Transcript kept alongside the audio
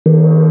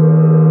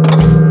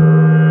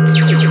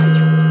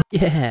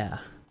Yeah!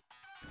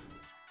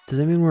 Does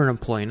that mean we're an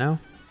employee now?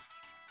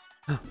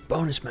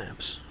 Bonus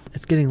maps.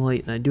 It's getting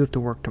late and I do have to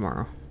work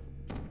tomorrow.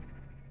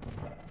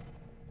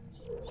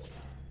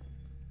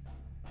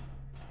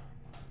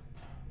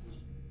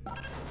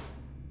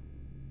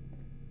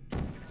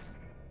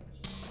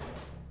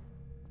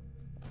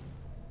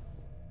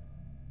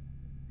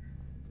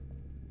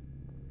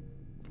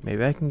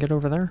 Maybe I can get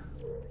over there?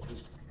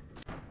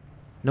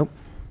 Nope.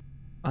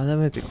 Oh, that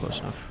might be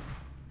close enough.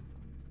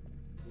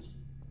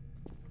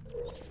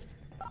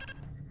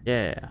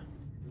 Yeah.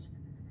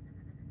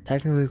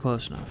 Technically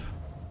close enough.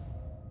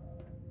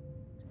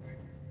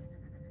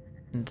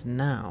 And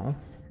now...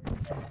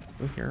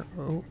 Go here.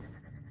 Oh.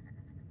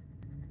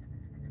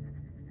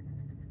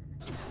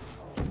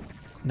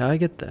 Now I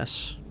get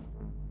this.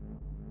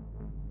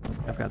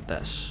 I've got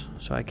this.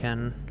 So I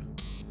can...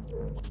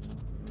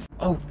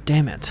 Oh,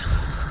 damn it.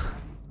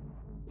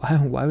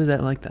 Why was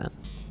that like that?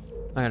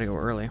 I gotta go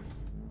early.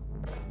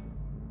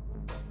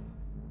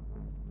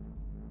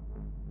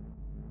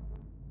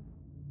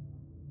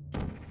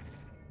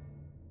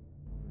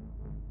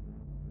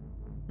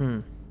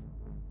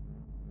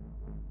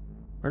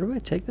 Where do I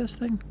take this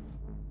thing?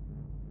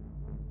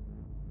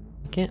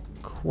 I can't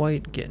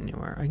quite get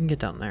anywhere. I can get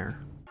down there.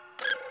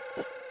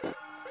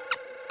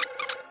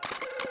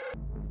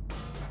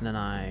 And then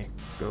I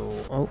go...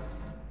 Oh.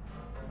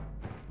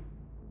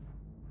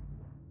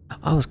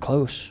 I was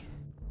close.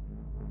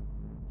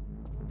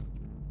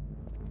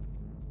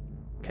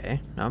 Okay,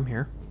 now I'm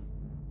here.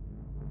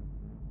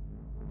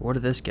 What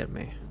did this get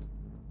me?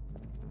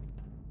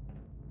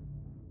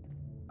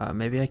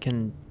 Maybe I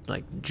can,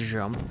 like,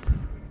 jump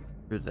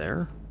through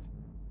there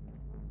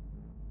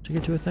to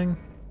get to a thing?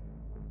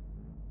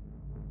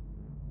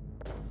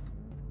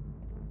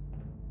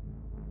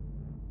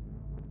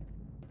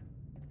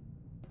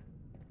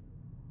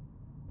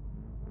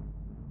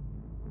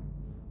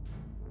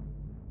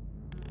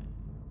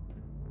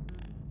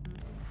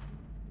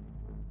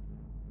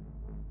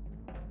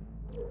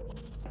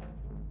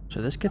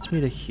 So this gets me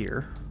to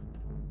here.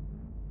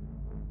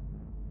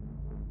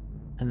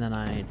 And then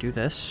I do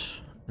this.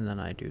 And then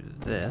I do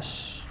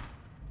this.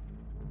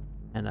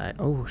 And I...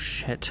 Oh,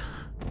 shit.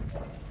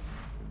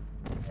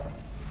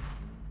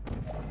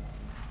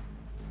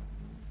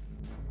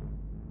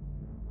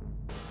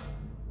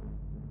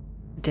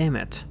 Damn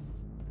it.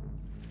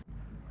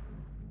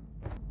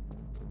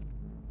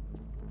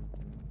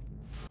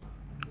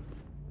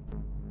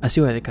 I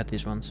see why they cut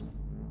these ones.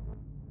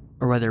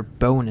 Or why they're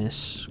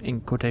bonus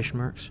in quotation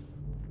marks.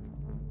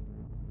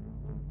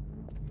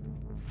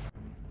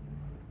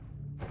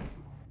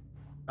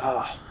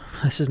 Oh,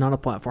 this is not a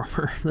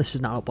platformer. This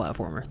is not a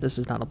platformer. This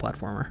is not a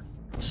platformer.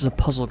 This is a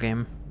puzzle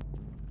game.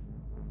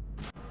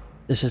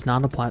 This is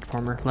not a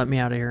platformer. Let me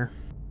out of here.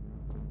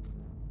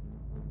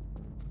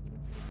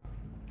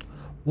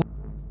 What?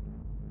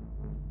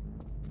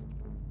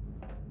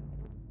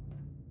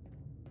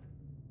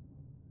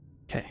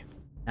 Okay,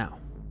 now.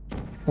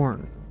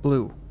 Orange,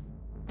 blue.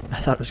 I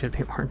thought it was going to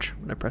be orange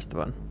when I pressed the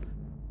button.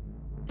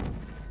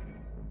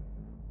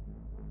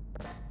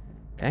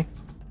 Okay,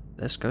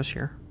 this goes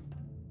here.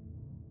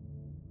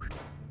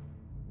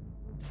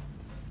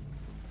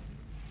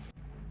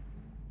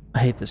 I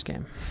hate this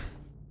game.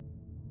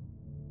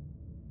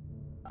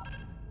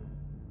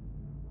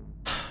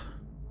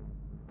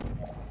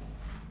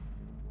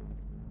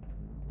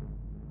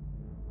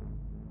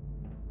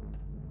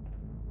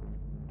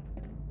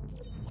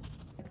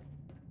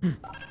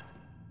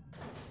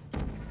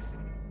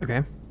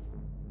 Okay.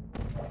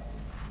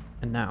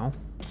 And now...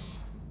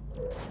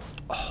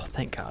 Oh,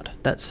 thank God.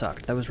 That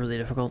sucked. That was really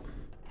difficult.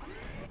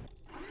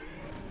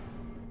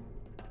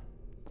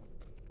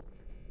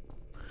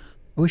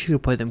 I wish you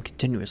could play them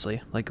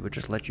continuously, like it would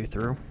just let you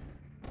through.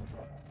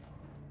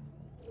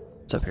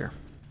 What's up here?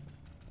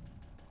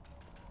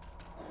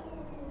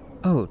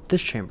 Oh,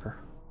 this chamber.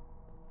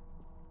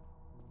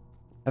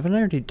 Haven't I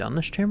already done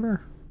this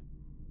chamber?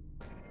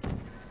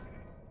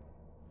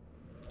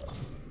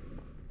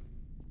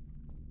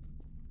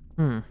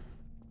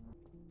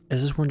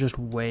 Is this one just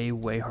way,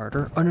 way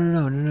harder? Oh,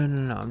 no,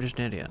 I'm just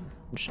an idiot.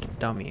 I'm just a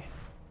dummy.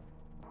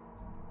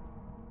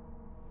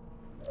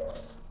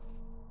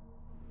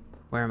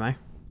 Where am I?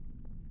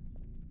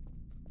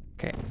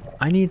 Okay,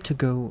 I need to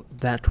go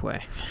that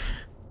way.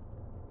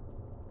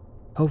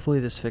 Hopefully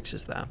this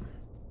fixes that.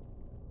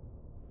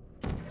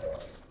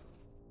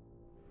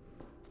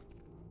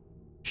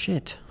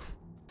 Shit.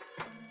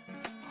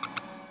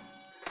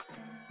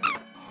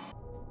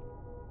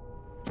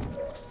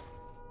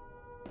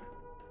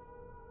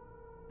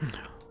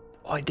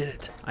 Oh, I did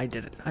it. I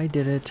did it. I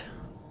did it.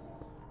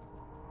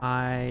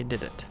 I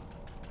did it.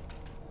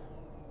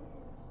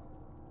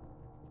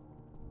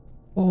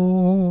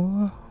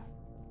 Oh.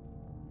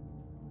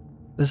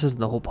 This is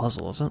the whole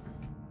puzzle, isn't it?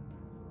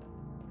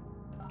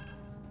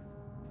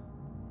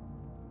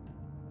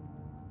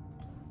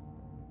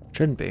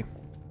 Shouldn't be.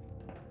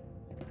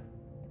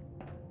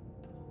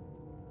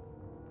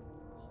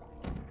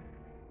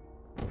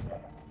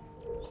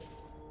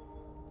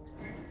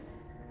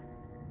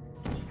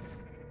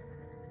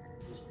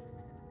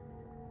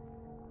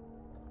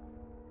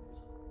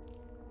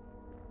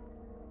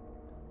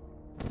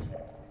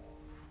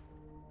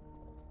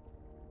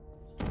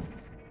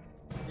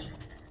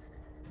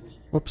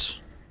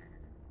 Whoops.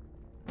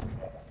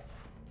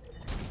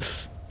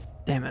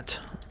 Damn it.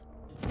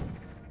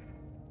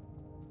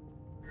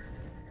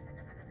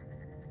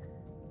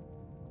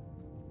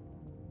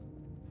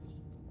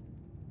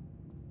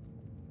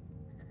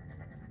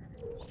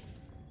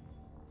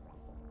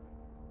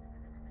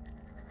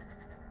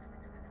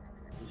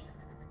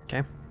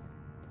 Okay.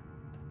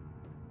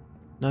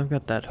 Now I've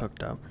got that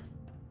hooked up.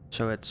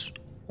 So it's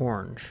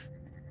orange.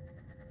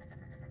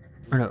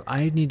 Or no,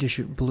 I need to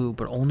shoot blue,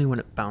 but only when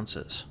it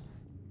bounces.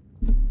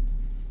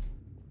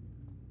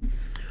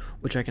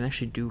 Which I can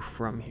actually do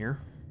from here.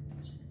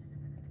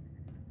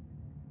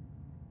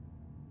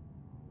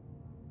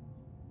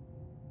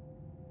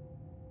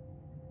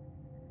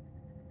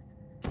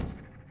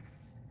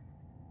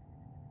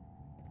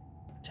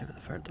 Damn it, I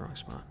fired the wrong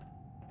spot.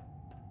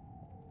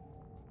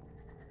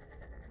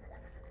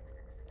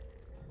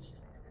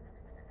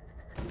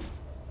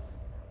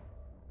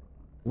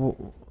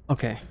 Whoa,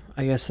 okay,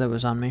 I guess that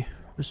was on me.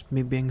 It was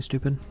me being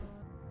stupid.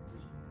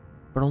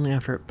 But only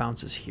after it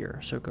bounces here,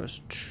 so it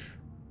goes,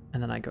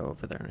 and then I go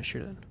over there and I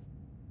shoot it.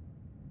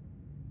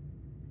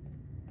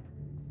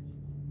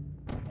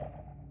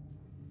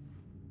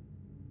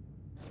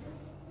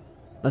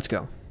 Let's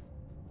go.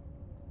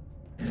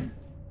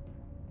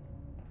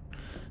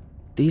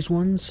 These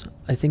ones,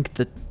 I think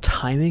the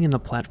timing and the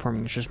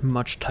platforming is just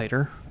much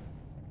tighter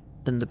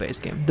than the base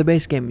game. The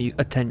base game,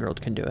 a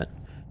 10-year-old can do it.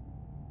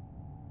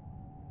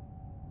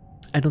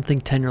 I don't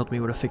think 10-year-old me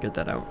would have figured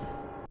that out.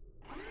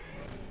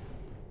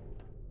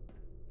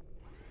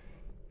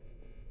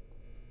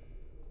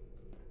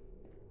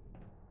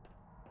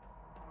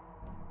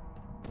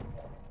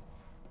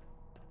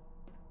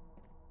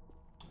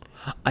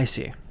 I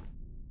see.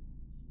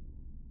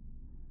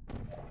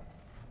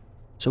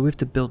 So we have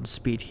to build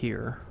speed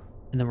here,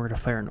 and then we're going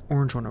to fire an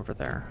orange one over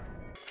there.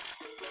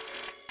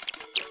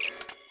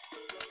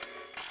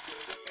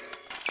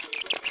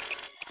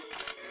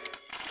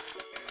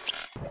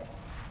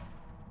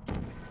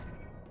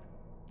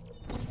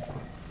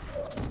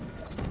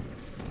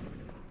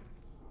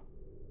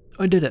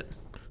 I did it.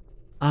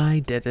 I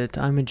did it.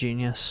 I'm a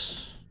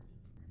genius.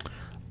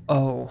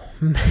 Oh,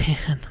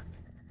 man.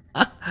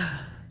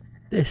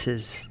 This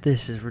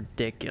is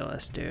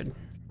ridiculous, dude.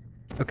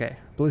 Okay,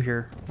 blue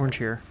here, orange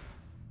here.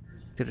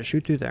 Gonna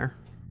shoot through there.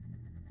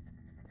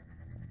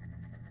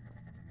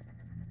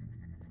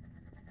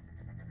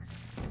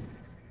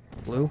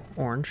 Blue,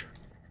 orange.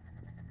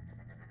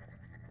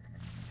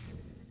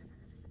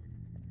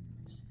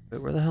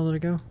 Wait, where the hell did it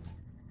go?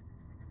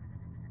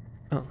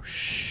 Oh,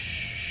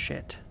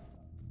 shit.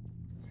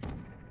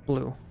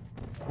 Blue,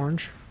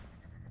 orange.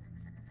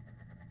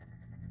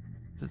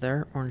 Through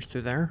there, orange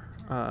through there.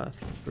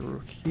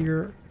 Through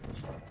here.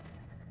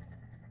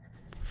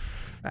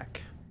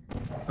 Back.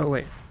 Oh,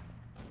 wait.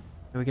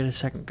 Now we get a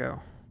second go.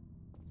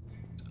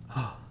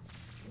 Oh.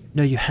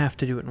 No, you have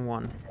to do it in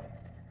one.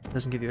 It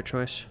doesn't give you a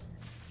choice.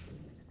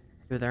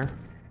 Through there.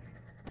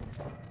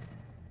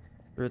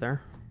 Through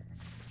there.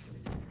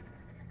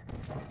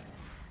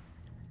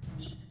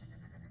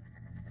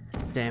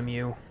 Damn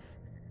you.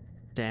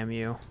 Damn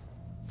you.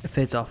 It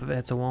fades off if it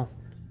hits a wall.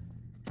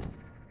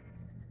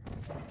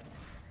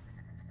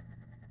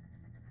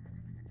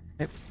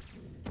 Yep.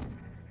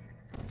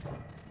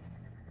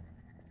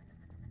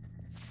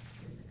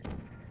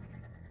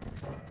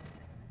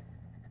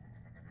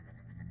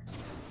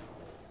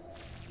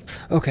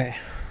 Okay.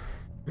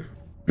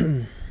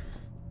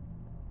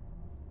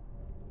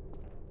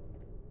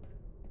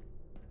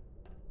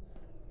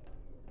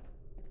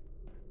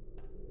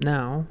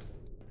 Now,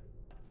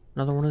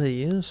 another one of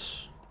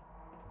these.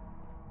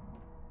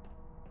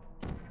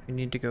 We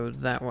need to go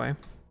that way.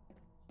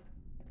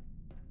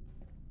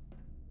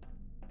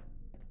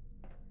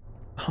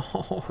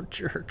 Oh,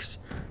 jerks.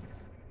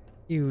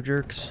 You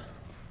jerks.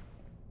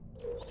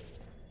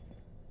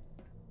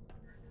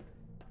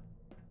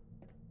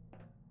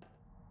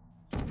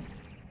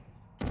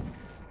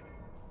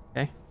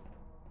 Okay.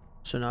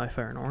 So now I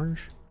fire an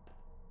orange.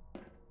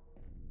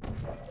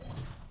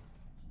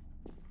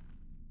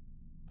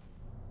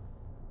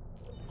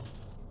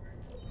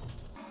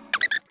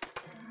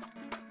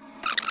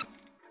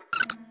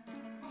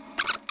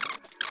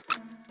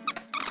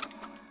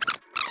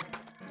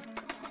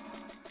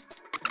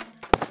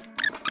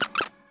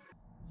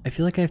 I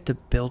feel like I have to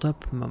build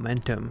up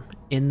momentum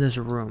in this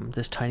room,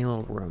 this tiny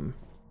little room.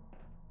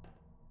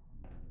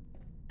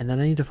 And then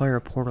I need to fire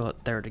a portal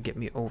out there to get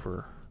me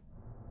over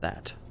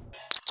that.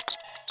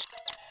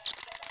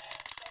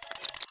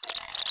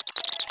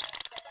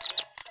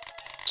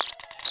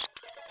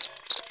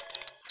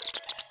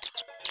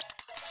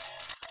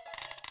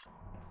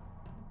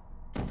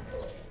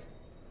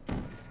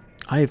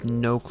 I have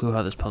no clue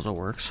how this puzzle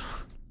works.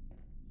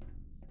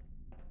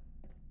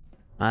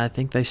 I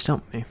think they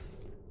stumped me.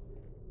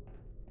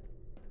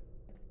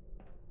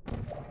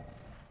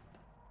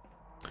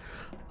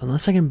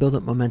 Unless I can build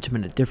up momentum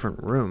in a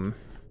different room.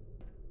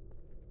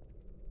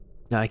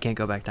 No, I can't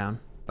go back down.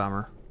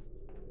 Bummer.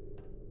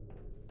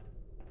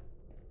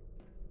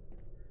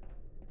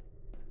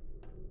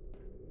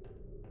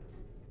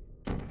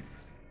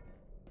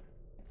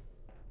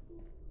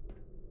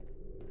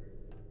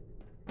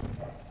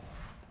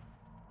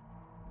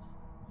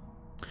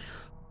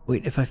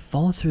 Wait, if I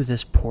fall through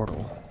this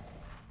portal,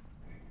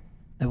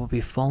 I will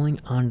be falling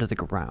onto the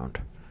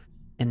ground.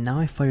 And now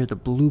I fire the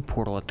blue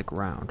portal at the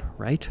ground,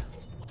 right?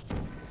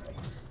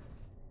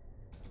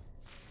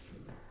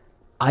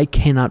 I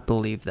cannot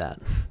believe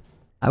that.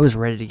 I was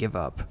ready to give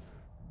up.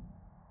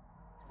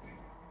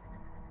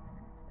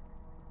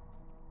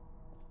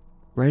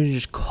 Ready to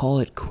just call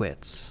it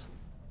quits.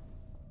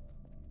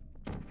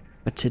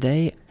 But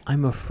today,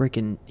 I'm a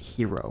freaking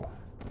hero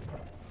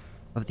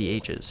of the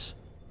ages.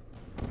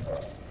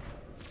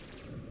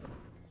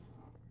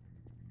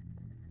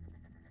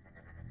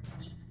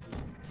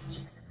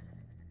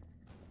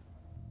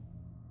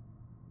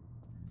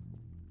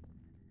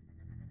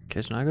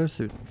 Okay, so now it goes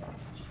through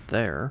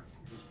there.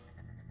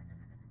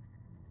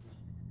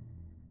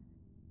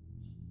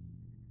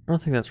 I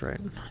don't think that's right.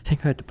 I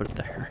think I had to put it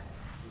there.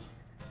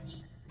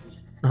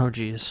 Oh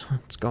geez,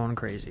 it's going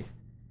crazy.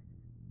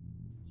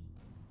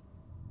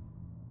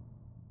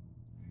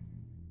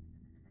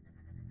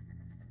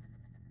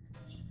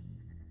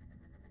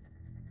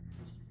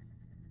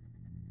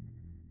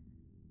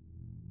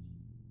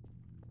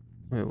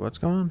 Wait, what's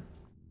going on?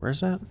 Where's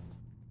that?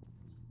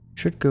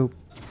 Should go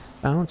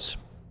bounce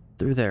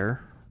through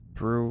there,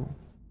 through...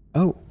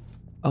 Oh!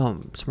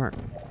 Smart.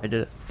 I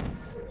did it.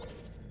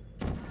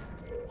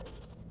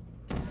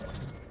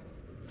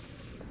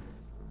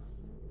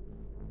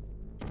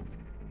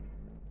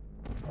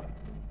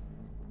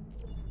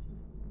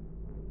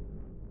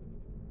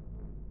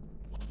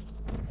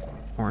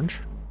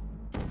 Orange.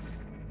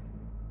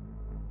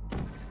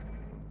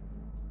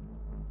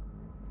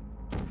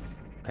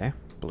 Okay,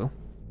 blue.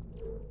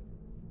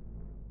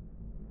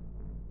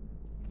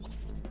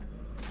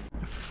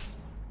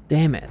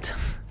 Damn it.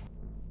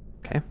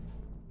 Okay.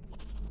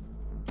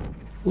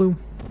 Blue.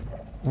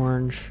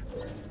 Orange.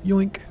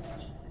 Yoink.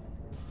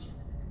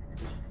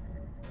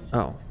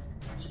 Oh.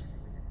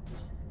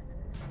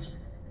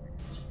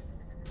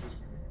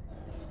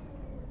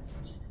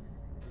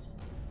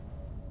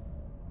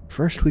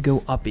 First we go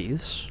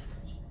uppies.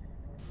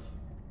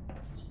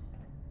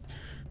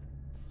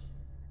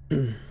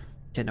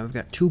 Okay, now we've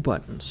got 2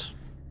 buttons.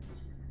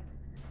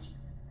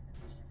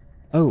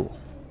 Oh.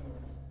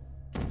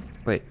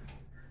 Wait.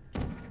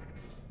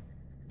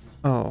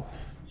 Oh.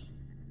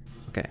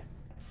 Okay.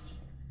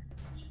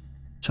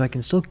 So I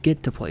can still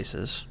get to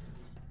places.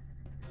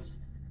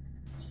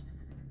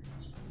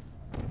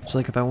 So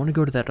like if I want to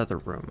go to that other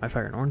room, I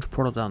fire an orange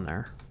portal down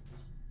there.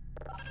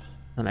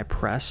 Then I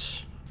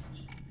press.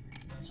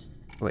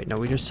 Wait, no,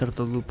 we just set up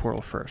the blue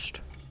portal first.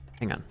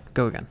 Hang on,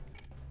 go again.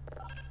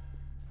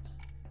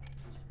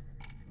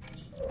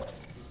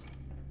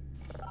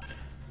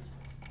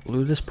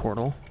 Blew this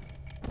portal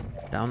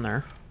down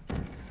there.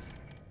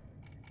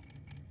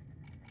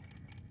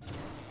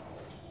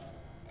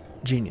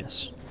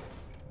 Genius.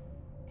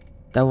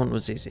 That one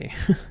was easy.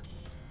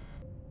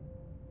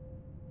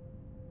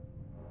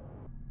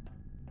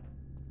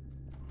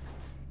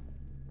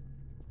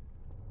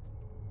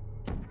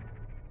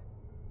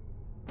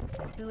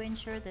 To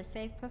ensure the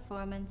safe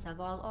performance of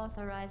all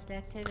authorized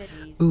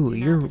activities. Ooh, do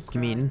not you're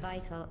destroy mean.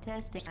 Vital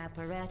testing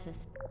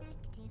apparatus.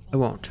 I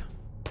won't.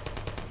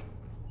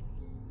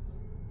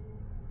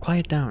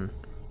 Quiet down.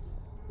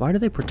 Why do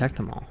they protect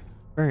them all?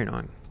 Very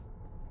annoying.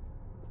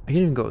 I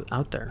can't even go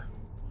out there.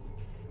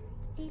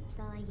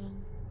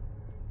 Deploying.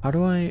 How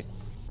do I...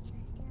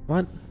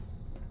 What?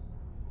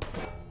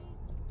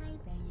 Hibernating.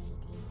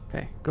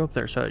 Okay, go up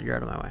there so you're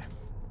out of my way.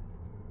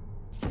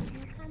 You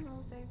come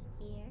over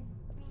here.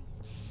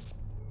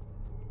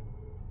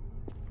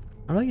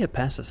 How do I get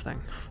past this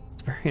thing?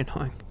 It's very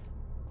annoying.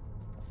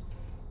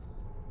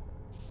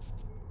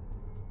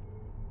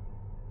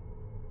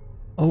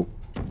 Oh.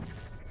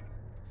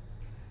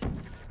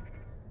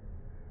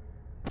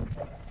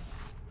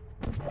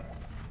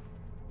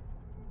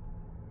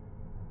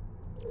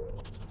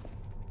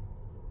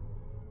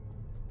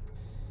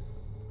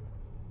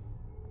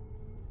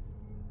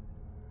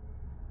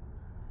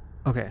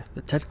 Okay,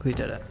 that technically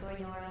did it. For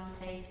your own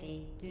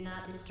safety, do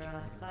not destroy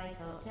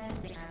vital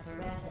testing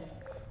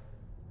apparatus.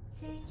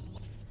 Searching.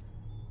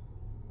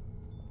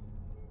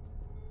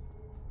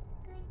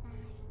 Goodbye.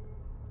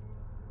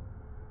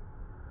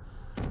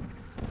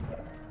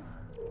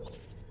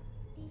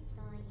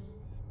 Deploying.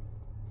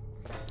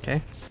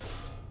 Okay.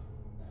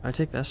 I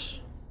take this.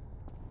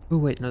 Oh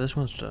wait, no, this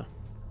wants to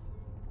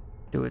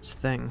do its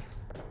thing.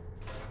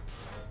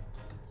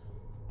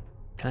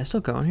 Can I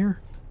still go in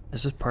here?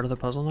 Is this part of the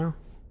puzzle now?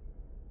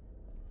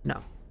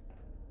 No.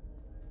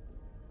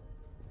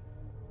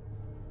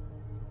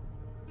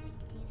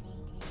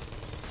 Activated.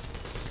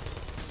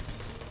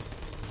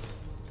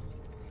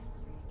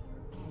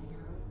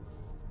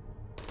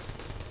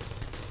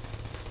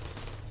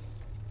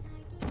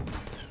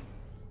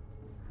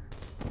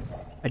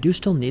 I do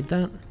still need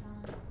that,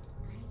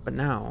 but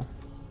now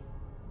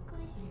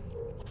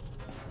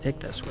take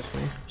this with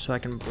me so I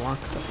can block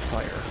the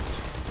fire.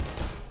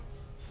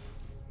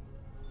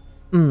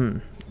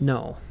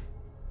 No.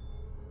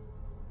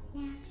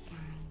 Nap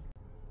time.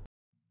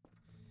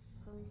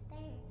 Who's there?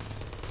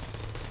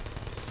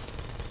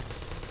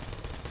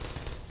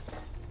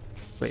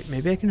 Wait,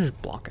 maybe I can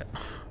just block it.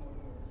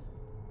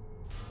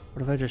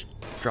 What if I just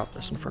drop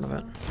this in front of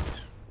it?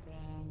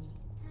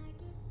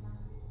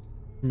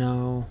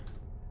 No.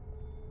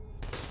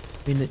 I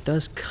mean, it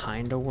does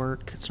kind of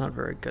work. It's not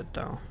very good,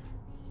 though.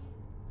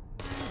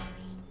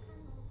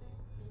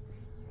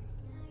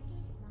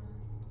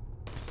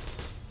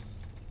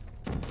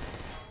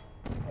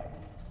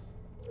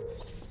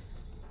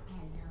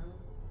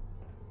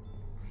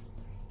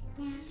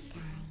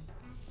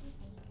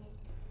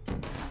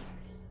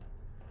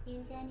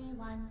 Is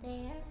anyone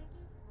there?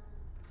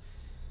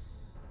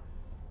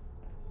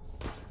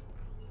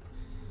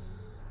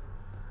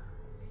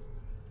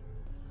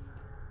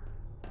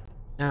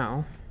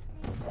 Now,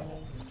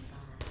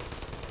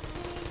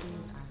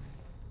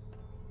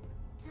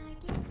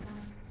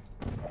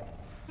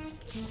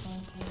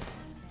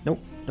 nope,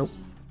 nope.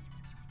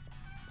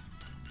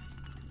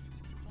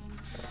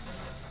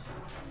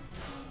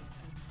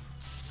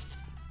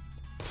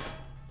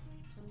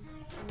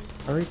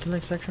 Are we to the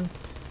next section?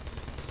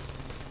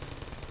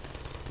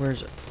 Where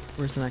is it?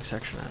 Where's the next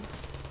section at?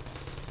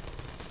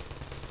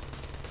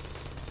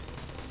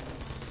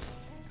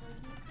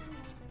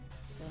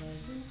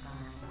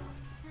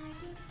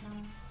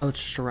 Oh, it's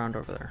just around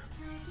over there.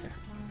 Okay.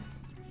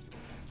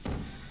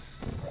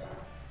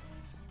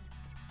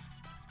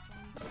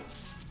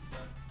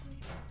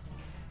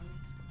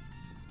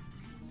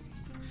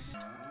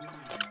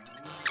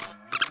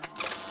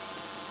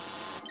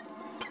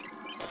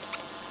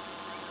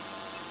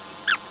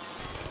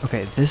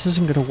 Okay, this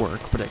isn't gonna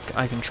work, but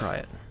I can try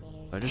it.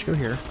 So I just go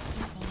here,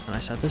 and I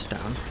set this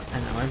down,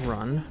 and now I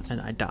run, and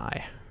I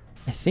die.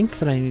 I think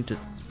that I need to,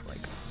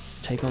 like,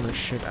 take all this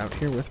shit out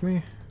here with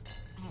me.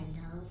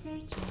 Hello,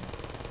 searching.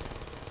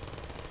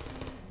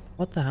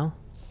 What the hell?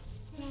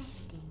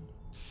 Testing.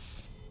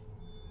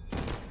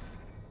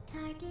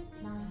 Target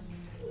lost.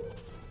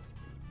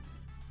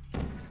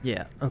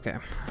 Yeah, okay.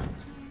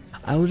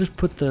 I will just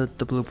put the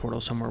blue portal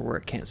somewhere where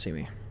it can't see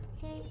me.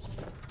 Searching.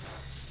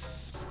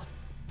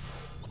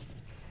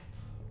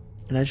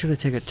 And I just gotta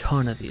take a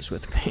ton of these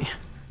with me.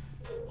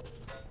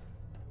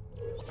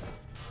 There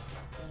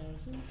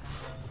you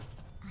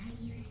are. Are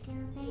you still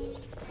there?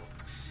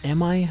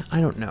 Am I?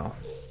 I don't know.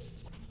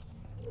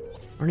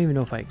 I don't even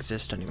know if I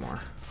exist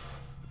anymore.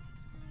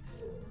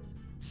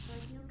 Will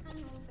you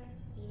come over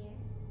here?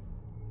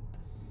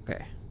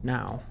 Okay,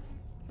 now.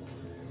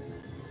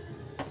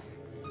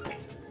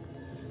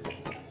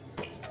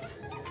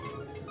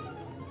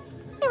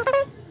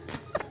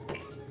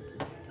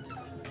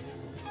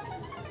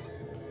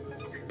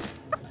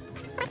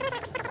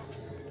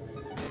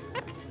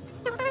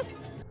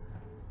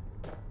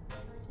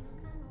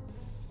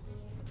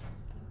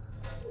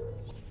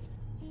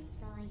 We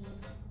saw you.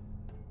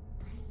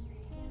 Are you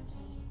still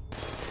there?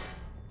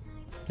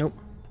 Nope.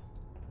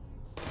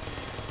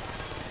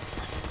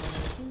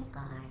 There you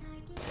are.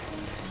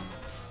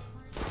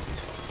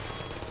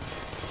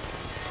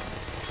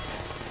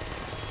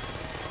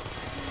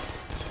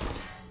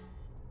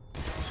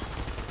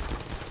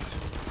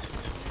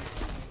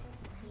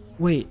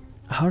 Wait,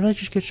 how did I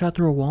just get shot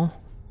through a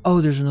wall? Oh,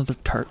 there's another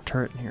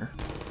turret in here.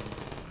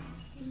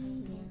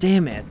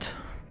 Damn it.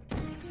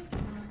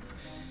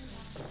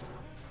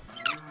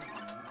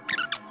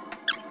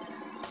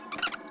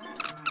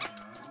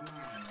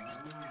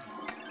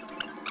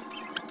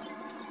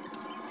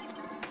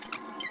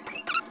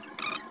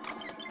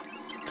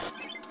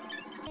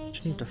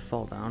 Just need to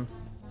fall down.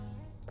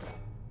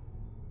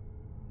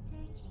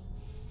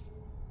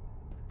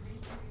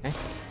 Okay.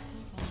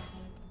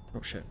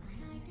 Oh shit.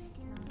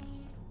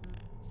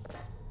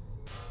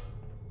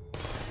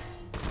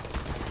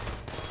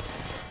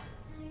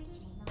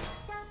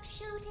 Stop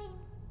shooting.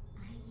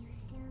 Are you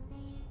still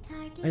there?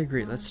 Target I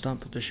agree, let's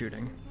stop with the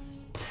shooting.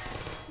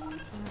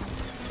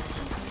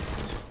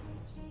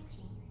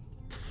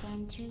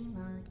 Sentry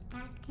mode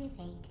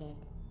activated.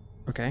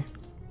 Okay.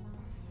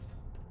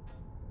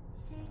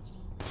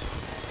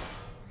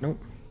 Nope.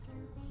 Still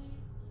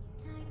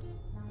there. Target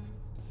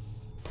lost.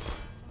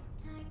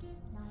 Target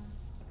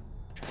lost.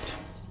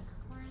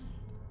 Acquired.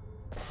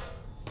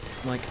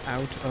 I'm like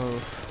out of...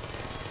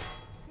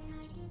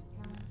 Target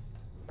lost.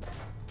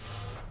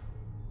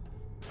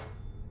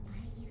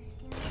 Are you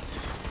still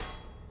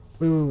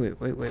there?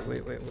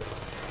 Wait.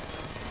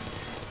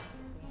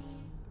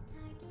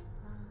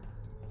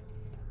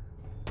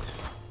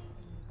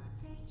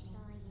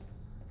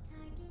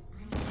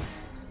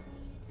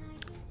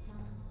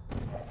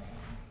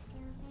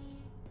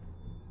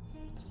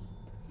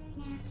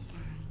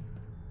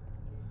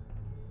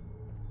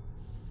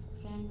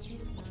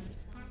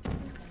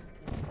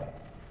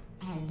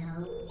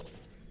 Hello.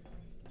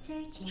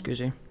 Searching.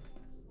 Excuse me.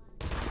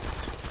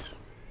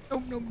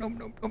 Nope.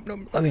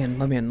 Let me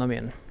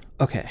in.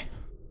 Okay.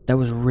 That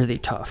was really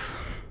tough.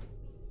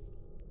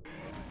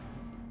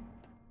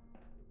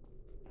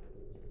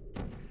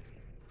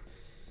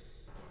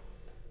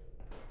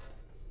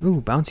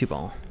 Ooh, bouncy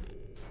ball.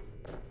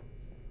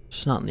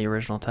 Just not in the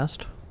original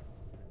test.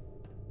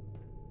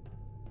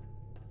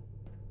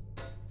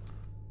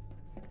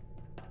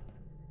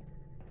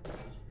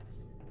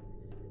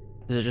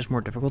 Is it just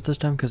more difficult this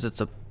time because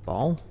it's a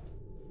ball?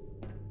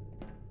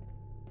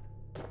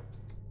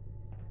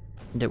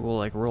 And it will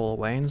like roll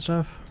away and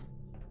stuff?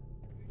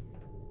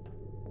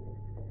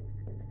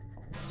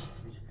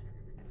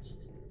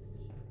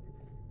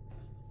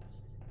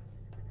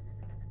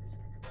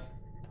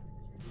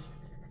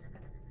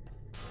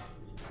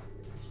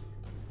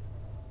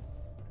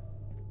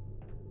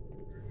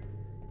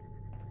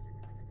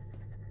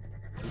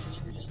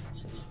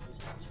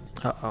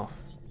 Uh-oh.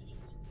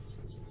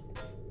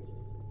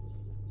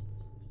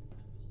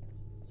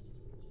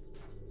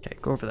 Okay,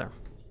 go over there.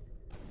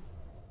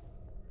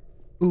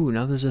 Ooh,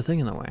 now there's a thing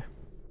in the way.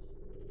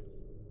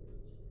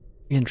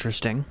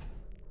 Interesting.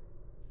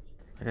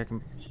 Like I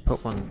can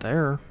put one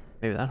there.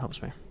 Maybe that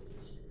helps me.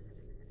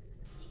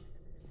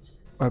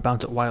 Or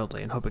bounce it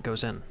wildly and hope it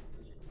goes in.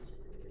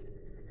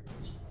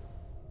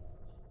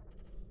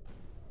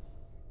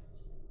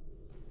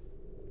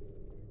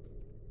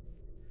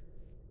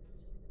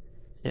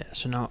 Yeah,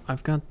 so now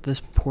I've got this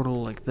portal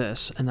like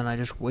this, and then I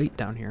just wait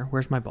down here.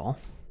 Where's my ball?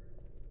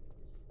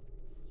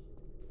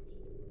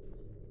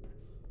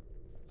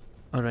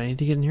 Oh, do I need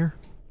to get in here?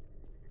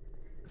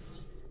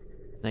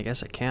 I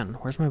guess I can.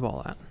 Where's my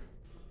ball at?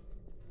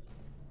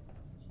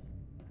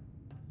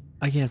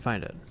 I can't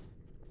find it.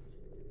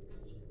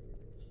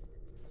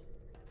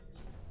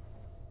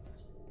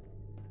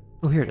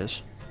 Oh, here it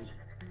is.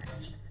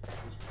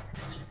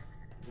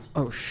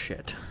 Oh,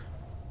 shit.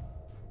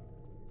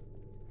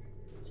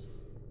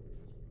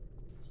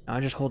 Now I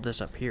just hold this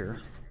up here.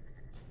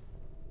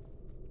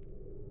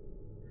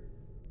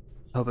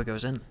 Hope it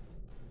goes in.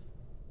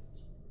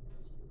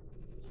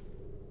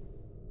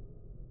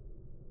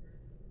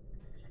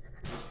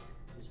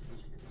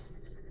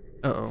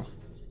 Uh-oh.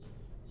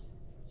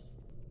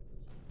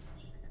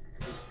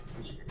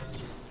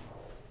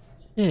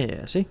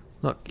 Yeah, see?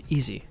 Look,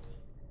 easy.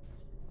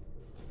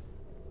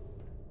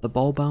 The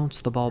ball bounce,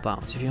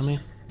 you feel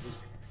me?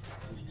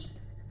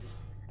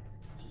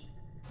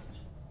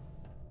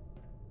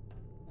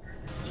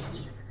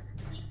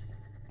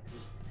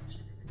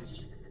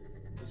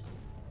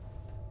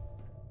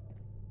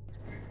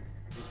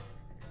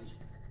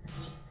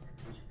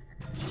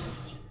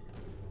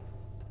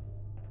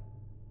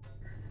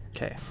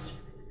 Okay.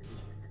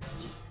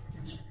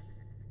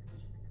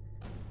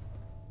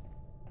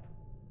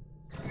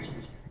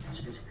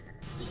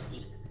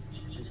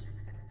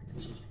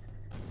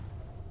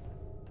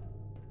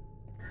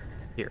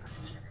 Here.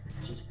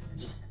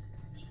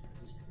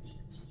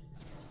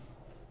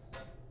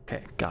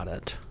 Okay, got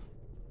it.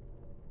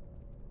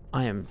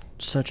 I am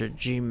such a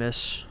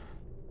G-miss.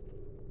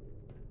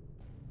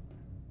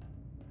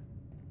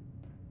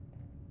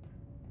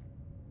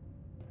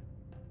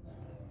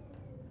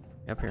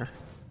 Up here.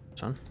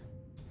 This one.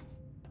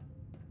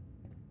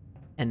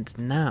 And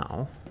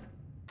now...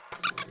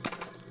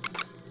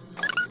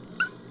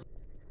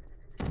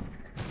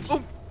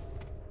 Oh!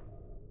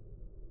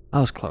 That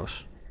was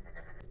close.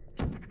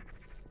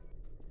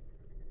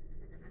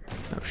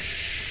 Oh,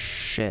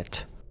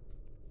 shit.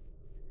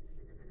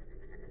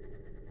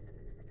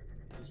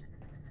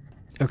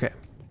 Okay.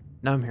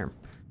 Now I'm here.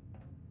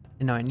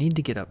 And now I need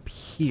to get up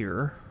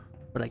here,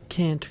 but I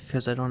can't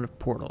because I don't have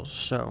portals.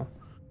 So,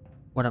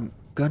 what I'm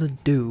gonna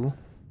do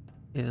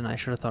is, and I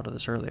should have thought of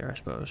this earlier, I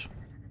suppose.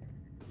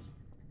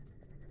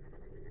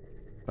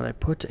 But I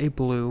put a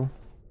blue...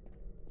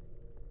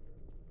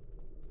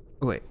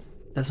 Oh wait,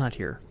 that's not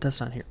here. That's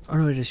not here. Oh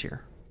no, it is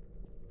here.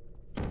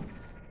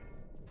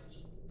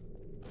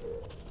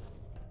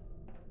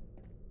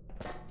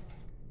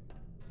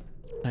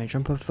 Can I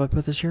jump up if I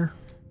put this here?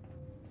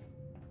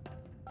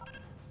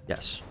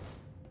 Yes.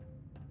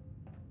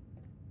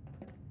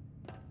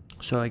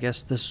 So I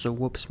guess this is a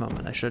whoops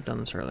moment. I should have done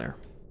this earlier.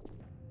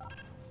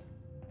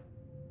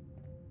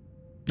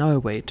 Now I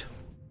wait.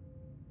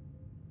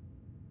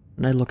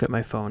 And I look at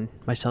my phone,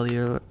 my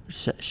cellular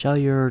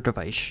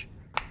device.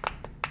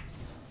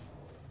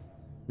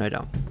 No, I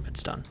don't.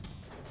 It's done.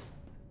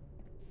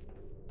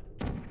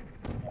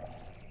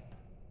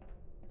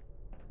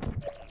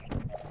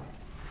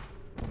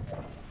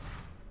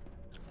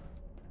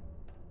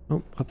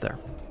 Oh, up there.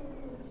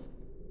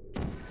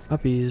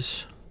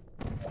 Puppies.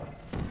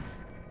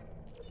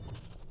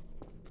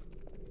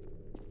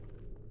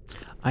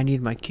 I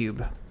need my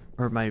cube,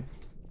 or my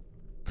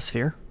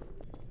sphere.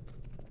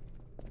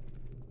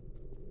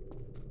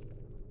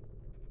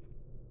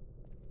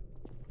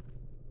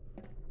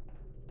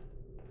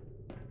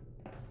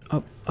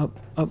 Up, up,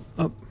 up,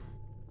 up.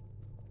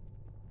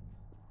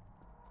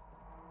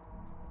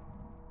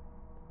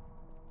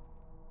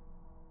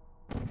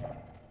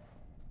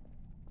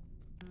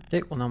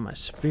 Okay, well now my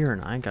spear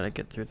and I gotta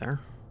get through there.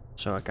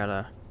 So I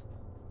gotta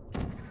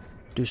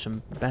do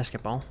some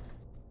basketball.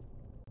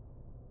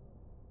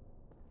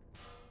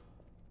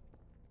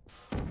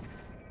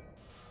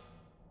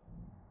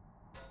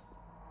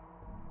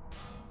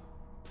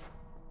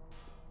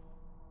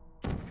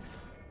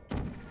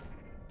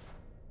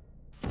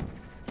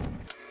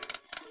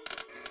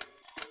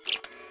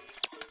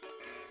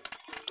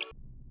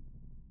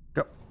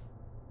 Go.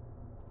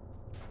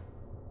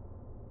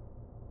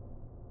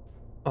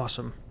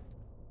 Awesome.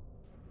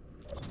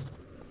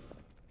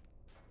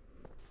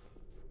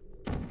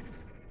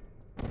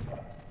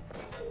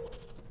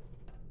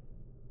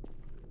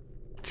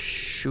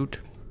 Shoot.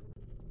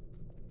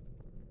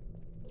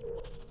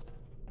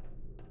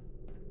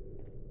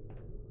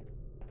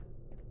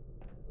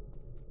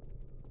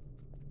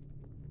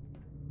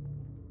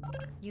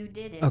 You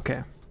did it.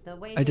 Okay. The I did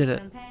weighted it.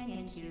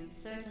 companion cube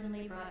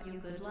certainly brought you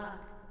good luck.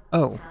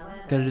 Oh,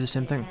 However, gotta do the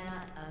same it thing.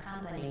 cannot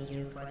accompany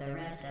you for the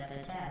rest of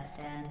the test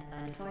and,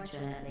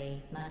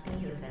 unfortunately, must be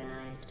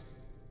euthanized.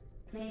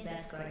 Please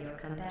escort your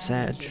companion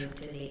Sag. cube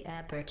to the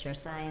Aperture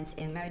Science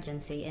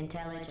Emergency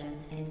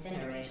Intelligence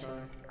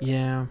Incinerator.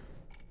 Yeah.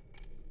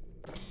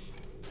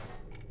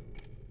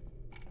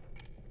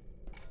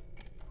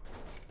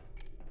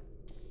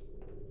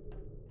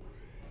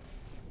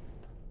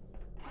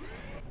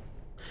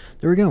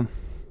 There we go.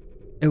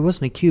 It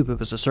wasn't a cube, it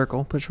was a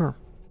circle, but sure.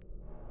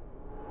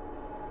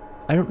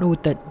 I don't know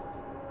what that...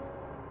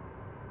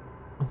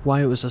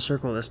 why it was a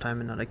circle this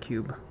time and not a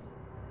cube.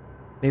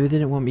 Maybe they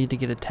didn't want me to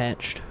get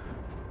attached.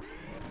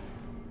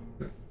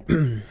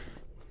 Okay,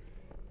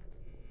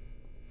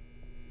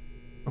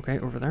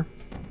 over there.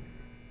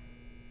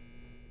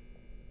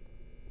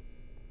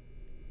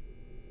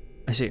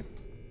 I see.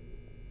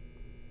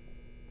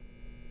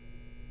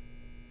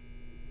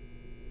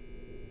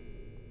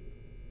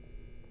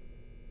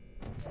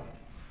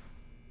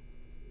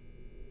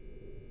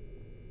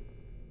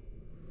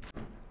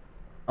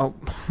 Oh,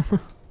 it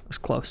was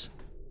close.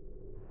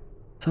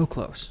 So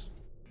close.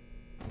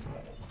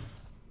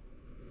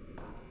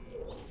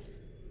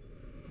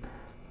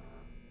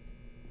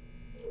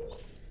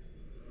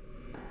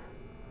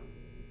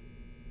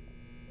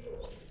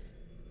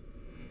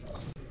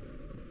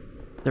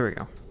 There we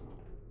go.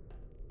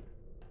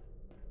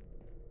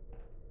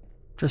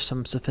 Just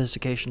some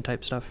sophistication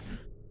type stuff.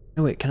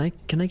 Oh wait, can I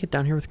get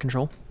down here with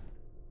control?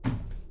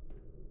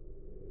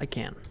 I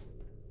can.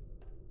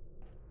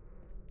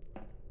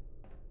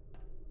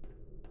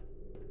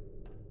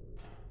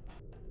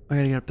 I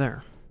gotta get up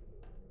there.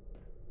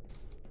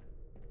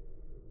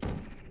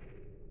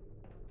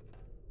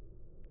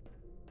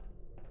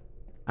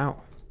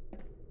 Ow.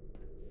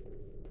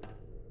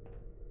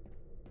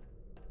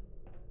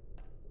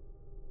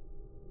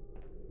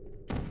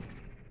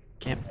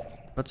 Can't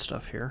put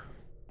stuff here.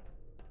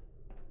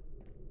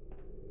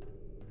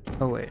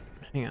 Oh wait,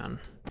 hang on.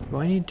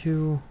 Do I need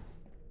to...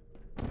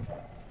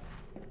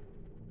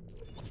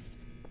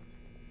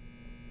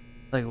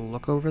 like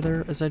look over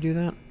there as I do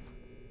that?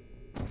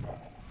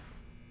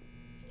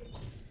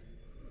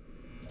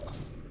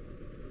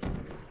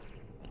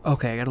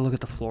 Okay, I gotta look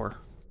at the floor.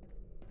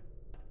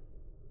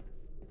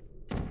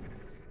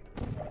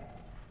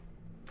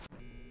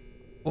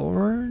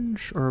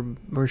 Orange? Or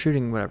we're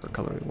shooting whatever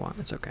color we want,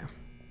 it's okay.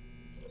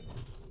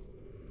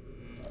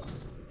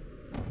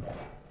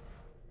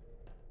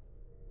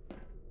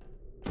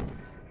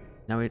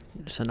 Now we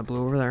send a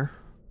blue over there.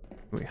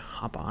 We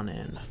hop on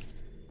in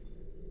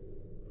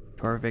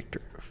to our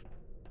victor.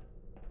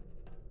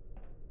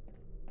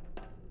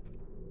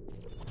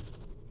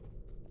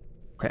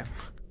 Okay.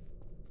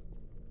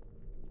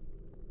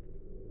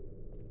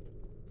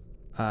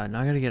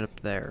 Now I gotta get up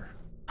there.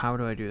 How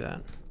do I do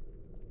that?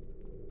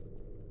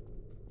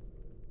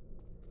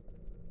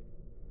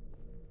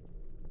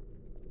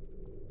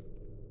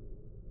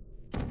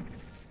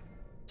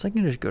 So I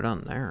can just go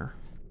down there.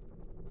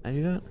 Can I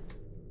do that?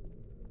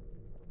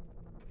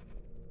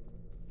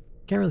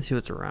 Can't really see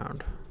what's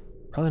around.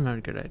 Probably not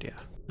a good idea.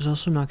 There's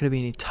also not going to be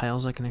any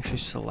tiles I can actually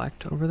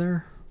select over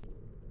there.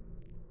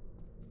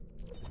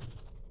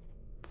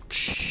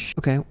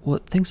 Okay, well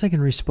it thinks I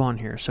can respawn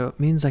here, so it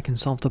means I can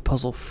solve the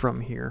puzzle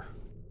from here.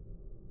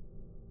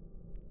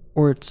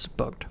 Or it's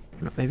bugged.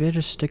 Maybe I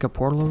just stick a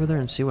portal over there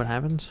and see what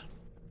happens?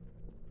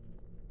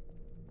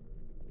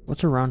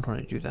 What's around when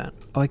I do that?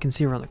 Oh, I can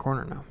see around the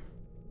corner now.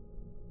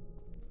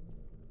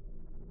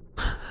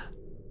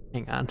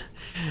 Hang on.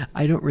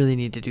 I don't really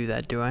need to do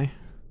that, do I?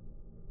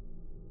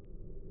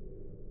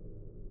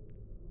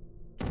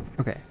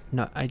 Okay,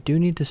 no, I do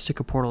need to stick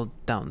a portal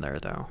down there,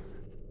 though.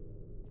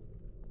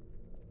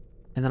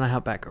 And then I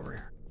hop back over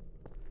here.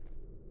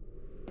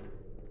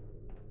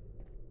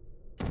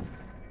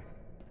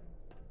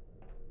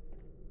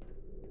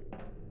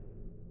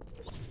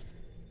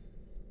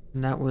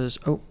 And that was...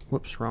 oh,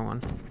 whoops, wrong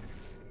one.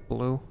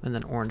 Blue, and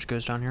then orange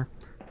goes down here.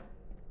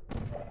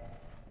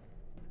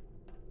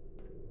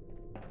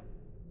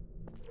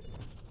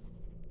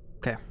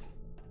 Okay.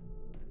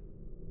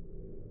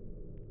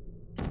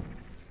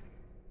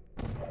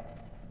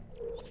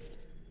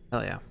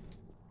 Hell yeah.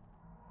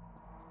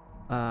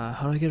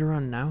 How do I get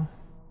around now?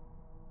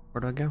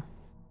 Where do I go?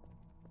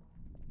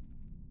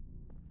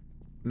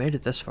 Made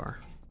it this far.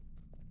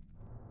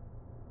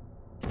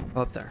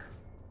 Oh, up there.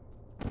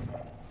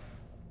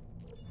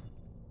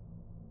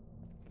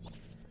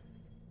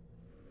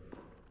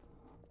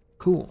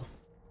 Cool.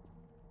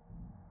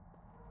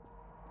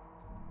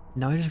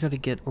 Now I just gotta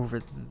get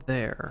over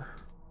there.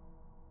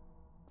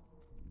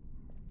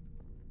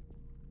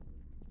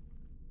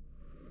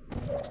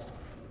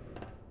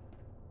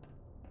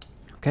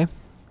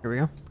 Here we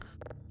go.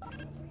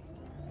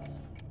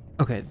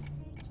 Okay.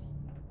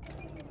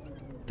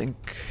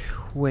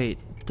 Wait,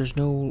 there's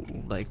no,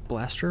 like,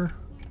 blaster?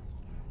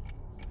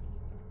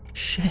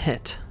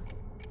 Shit.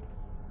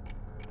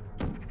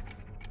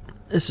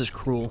 This is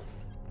cruel.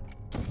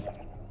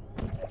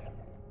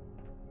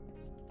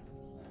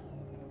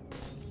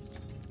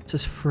 This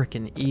is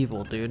freaking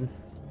evil, dude.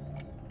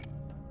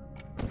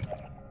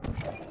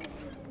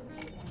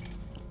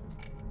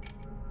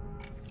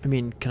 I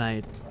mean, can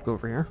I go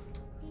over here?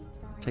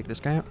 Take this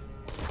guy out?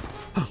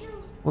 Oh,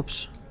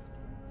 whoops.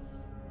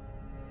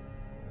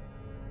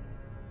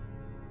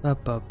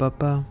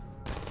 Ba-ba-ba-ba.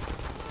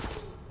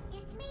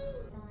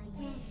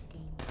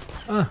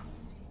 Ah.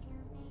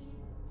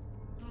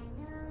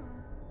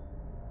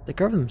 They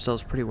cover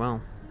themselves pretty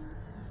well.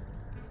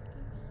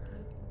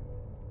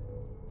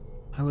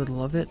 I would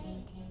love it.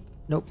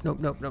 Nope, nope,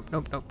 nope, nope,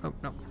 nope, nope, nope,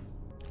 nope.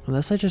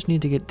 Unless I just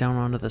need to get down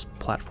onto this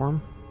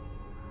platform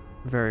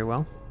very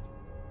well.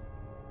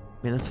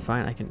 I mean, that's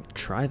fine. I can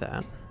try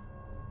that.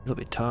 It'll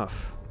be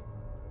tough.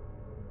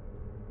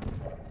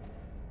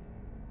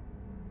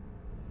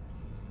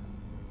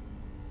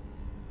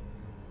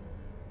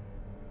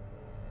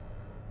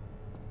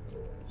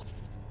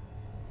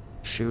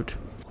 Shoot.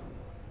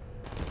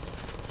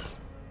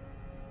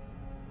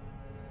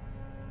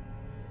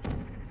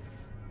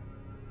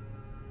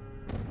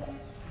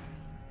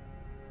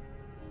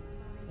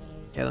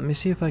 Yeah, let me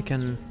see if I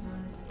can...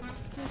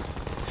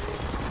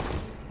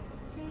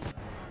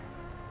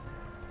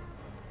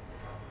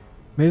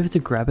 Maybe I have to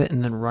grab it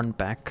and then run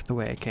back the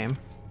way I came.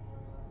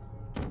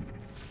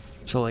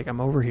 So, like,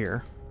 I'm over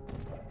here.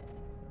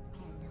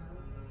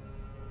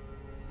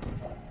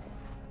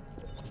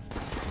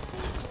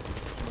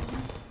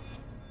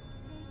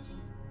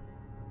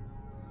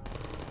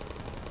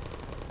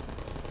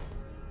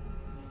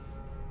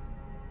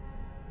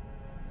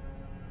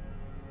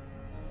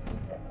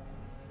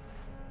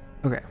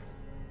 Okay.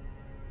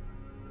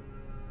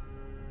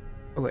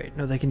 Oh wait,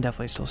 no, they can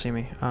definitely still see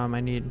me. I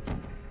need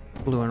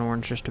blue and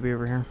orange just to be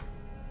over here.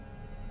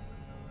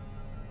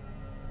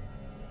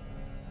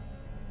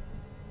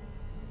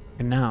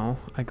 And now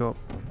I go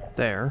up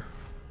there.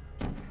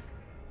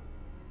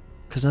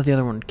 Because now the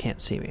other one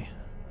can't see me.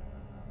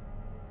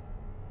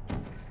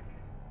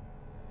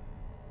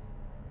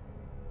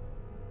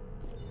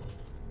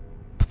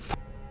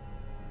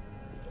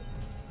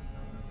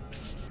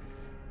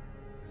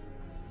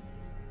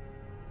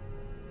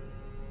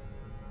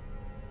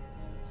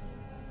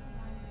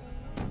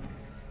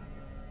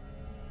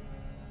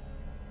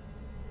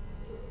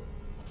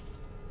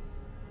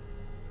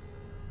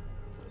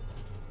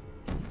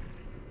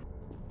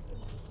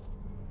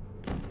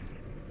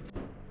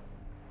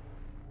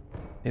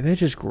 Maybe I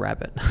just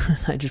grab it.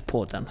 I just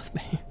pull it down with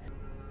me.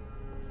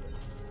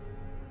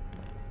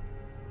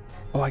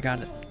 Oh, I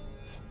got it.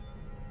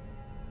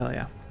 Oh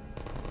yeah.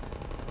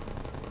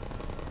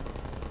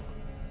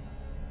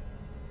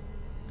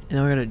 And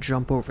now I gotta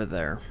jump over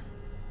there.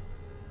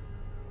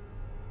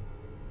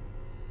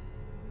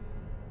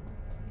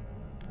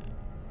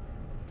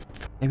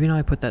 Maybe now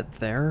I put that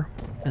there,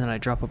 and then I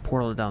drop a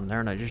portal down there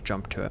and I just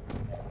jump to it.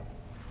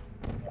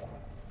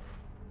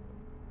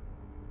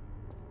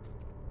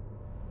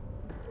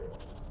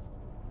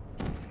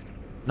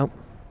 Nope.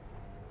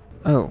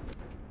 Oh.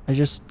 I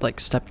just, like,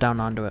 stepped down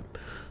onto it.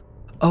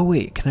 Oh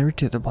wait, can I reach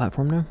the other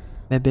platform now?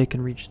 Maybe I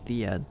can reach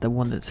the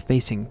one that's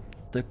facing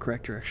the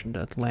correct direction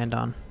to land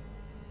on.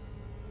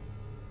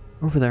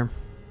 Over there.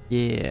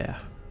 Yeah.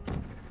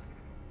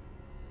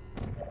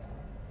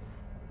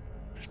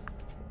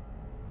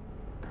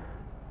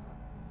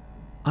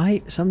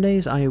 Some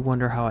days I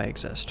wonder how I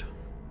exist.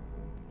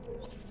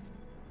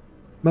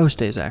 Most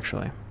days,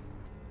 actually.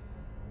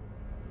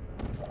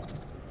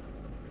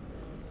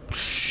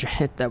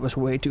 Shit, that was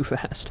way too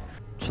fast.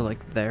 So,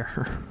 like,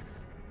 there.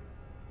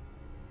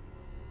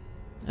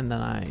 And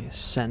then I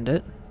send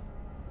it.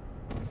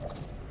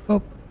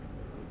 Oh.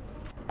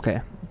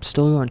 Okay,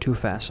 still going too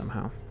fast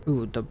somehow.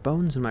 Ooh, the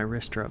bones in my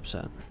wrist are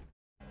upset.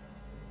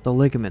 The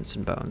ligaments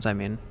and bones, I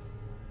mean.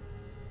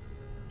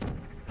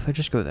 If I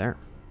just go there.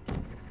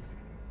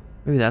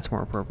 Maybe that's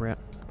more appropriate.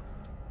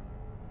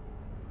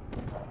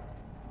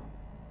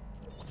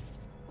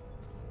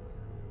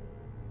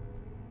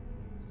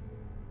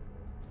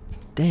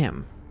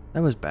 Damn,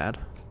 that was bad.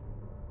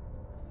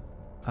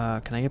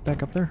 Can I get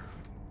back up there?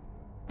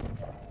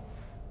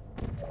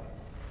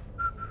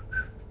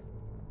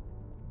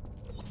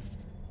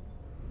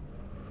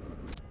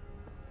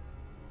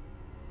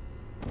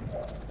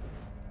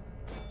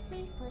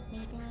 Please put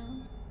me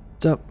down.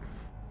 What's up?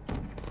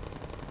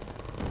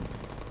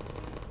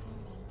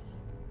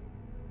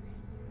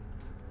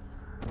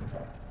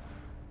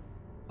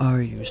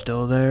 Are you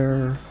still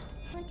there?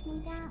 Put me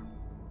down.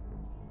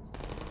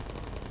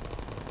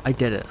 I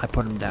did it. I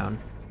put him down.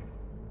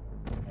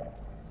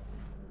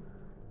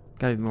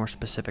 Gotta be more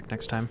specific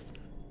next time.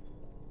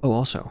 Oh,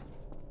 also,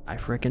 I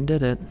frickin'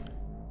 did it.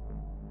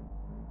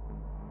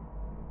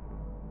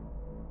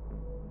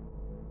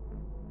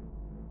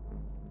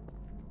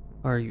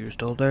 Are you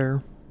still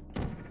there?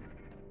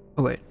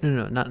 Oh wait,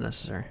 no, not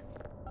necessary.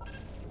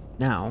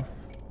 Now,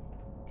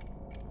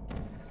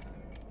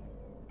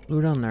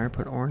 blue down there,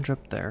 put orange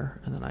up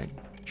there, and then I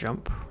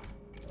jump.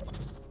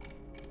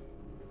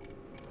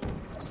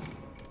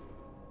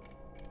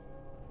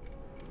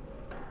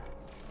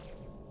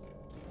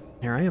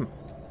 Here I am.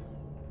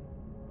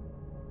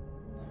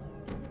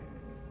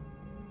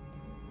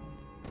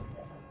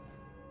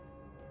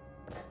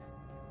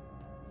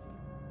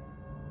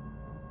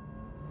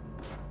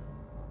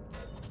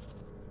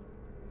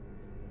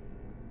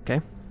 Okay,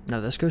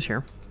 now this goes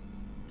here.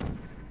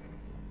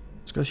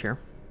 This goes here.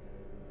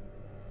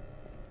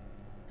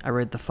 I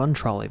ride the fun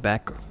trolley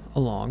back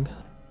along.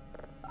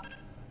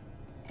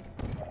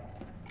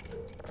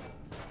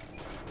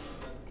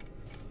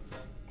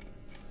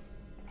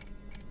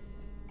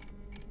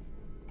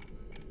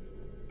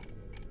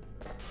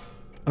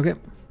 Okay,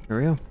 here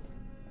we go.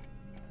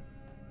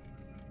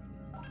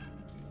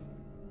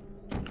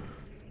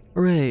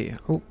 Hooray!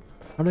 Oh,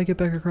 how do I get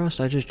back across?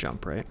 I just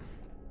jump, right?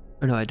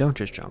 Oh no, I don't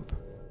just jump.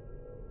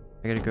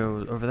 I gotta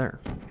go over there.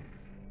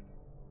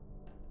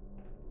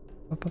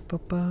 Oh,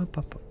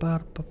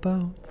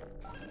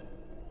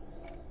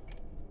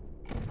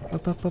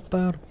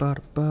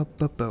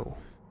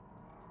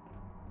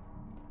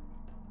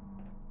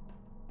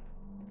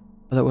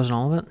 that wasn't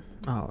all of it?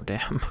 Oh,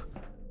 damn.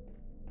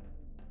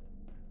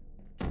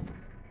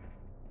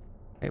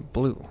 Okay,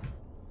 blue.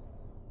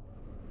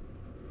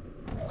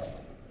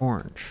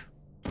 Orange.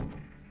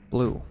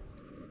 Blue.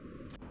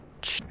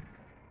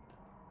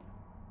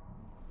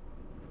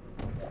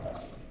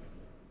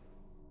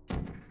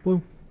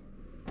 Blue.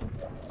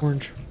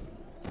 Orange.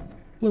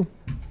 Blue.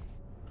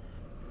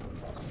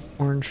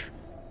 Orange.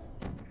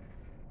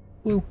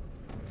 Blue.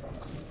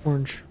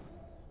 Orange.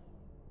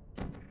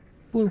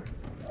 Blue.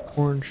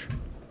 Orange.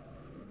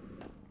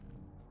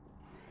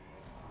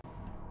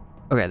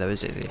 Okay, that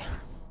was easy.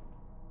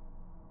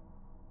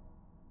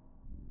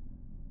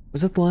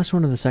 Was that the last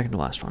one or the second to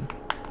last one?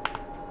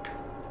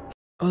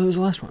 Oh, that was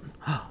the last one.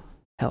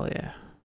 Hell yeah.